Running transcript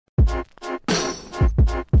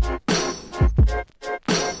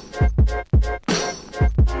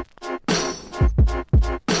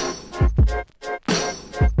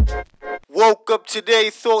up today,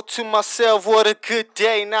 thought to myself, what a good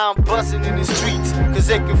day. Now I'm buzzing in the streets, cause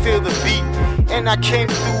they can feel the beat. And I came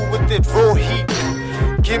through with that raw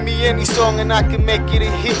heat. Give me any song and I can make it a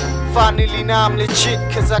hit. Finally now I'm legit,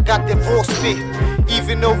 cause I got that raw spit.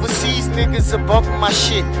 Even overseas niggas are bumping my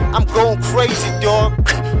shit. I'm going crazy, dog.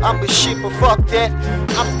 I'm a shit, but fuck that.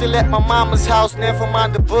 I'm still at my mama's house, never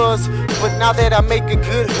mind the buzz. But now that I make a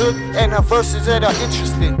good hook and her verses that are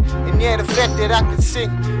interesting, and yeah, the fact that I can sing,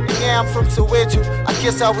 and yeah, I'm from SOWHERETO. I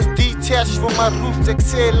guess I was detached from my roots,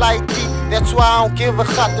 excel like D. That's why I don't give a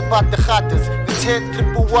khat about the khatas. The 10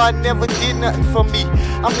 triple Y never did nothing for me.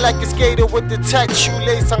 I'm like a skater with the tight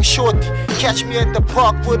shoelace, I'm shorty. Catch me at the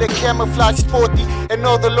park with a camouflage sporty. And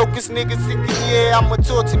all the locust niggas thinking, yeah, I'm a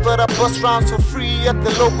torty. But I bust rhymes for free at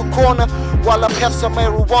the local corner while I puff some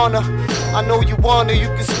marijuana. I know you wanna, you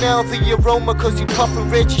can smell the aroma cause you puffin'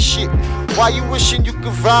 Reggie shit. Why you wishing you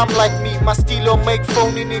could rhyme like me? My style don't make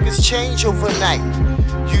phony niggas change overnight.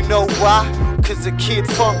 You know why? Cause the kid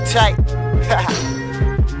funk tight.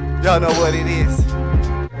 Y'all know what it is.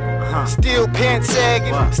 Still pants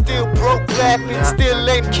sagging, still broke rapping, still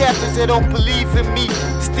lame cappers that don't believe in me.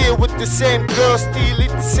 Still with the same girl, still eat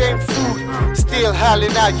the same food. Still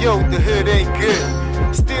hollering out, yo, the hood ain't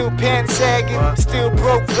good. Still pants sagging, still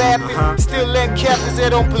broke rapping, still lame cappers that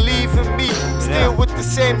don't believe in me. Still with the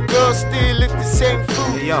same girl, still eat the same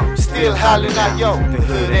food. Still hollering out, yo, the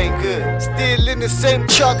hood ain't good. Still in the same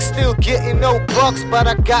truck, still getting no bucks. But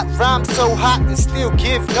I got rhymes so hot and still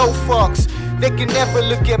give no fucks. They can never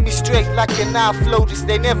look at me straight like an eye floaters.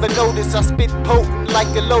 They never notice I spit potent like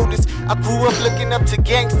a lotus. I grew up looking up to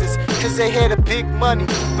gangsters cause they had a big money,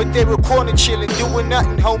 but they were corner chillin', doing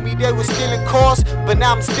nothing, homie. They were stealing cars, but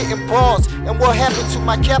now I'm spitting bars. And what happened to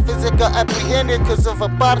my cappers that got apprehended cause of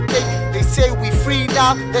apartheid? They say we free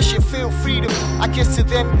now, that should feel freedom. I guess to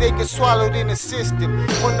them they get swallowed in the system.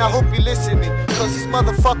 When I hope you're listening, cause these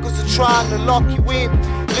motherfuckers are trying to lock you in.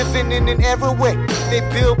 Living in an era where they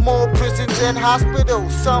build more prisons and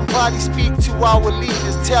hospitals. Somebody speak to our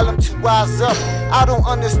leaders, tell them to rise up. I don't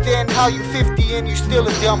understand how you 50 and you still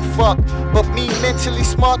a dumb fuck. But me mentally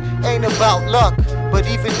smart ain't about luck. But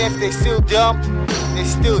even if they still dumb, they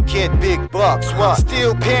still get big bucks. What?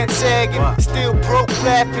 Still pants sagging, still broke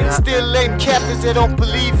rapping, still lame cappers that don't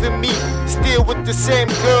believe in me. Still with the same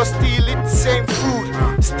girl, still eat the same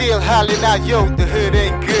food. Still hollering out, yo, the hood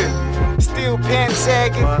ain't good. Still pants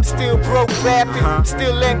sagging, still broke rapping,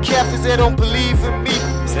 still lame cappers that don't believe in me.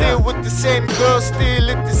 Still with the same girl, still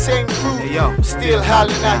eat the same food. Still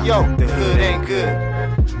hollering out, yo, the hood ain't good.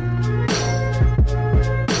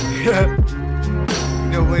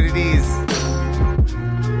 You know what it is.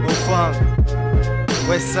 MoPhunk,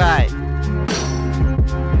 West Side.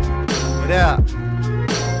 What up?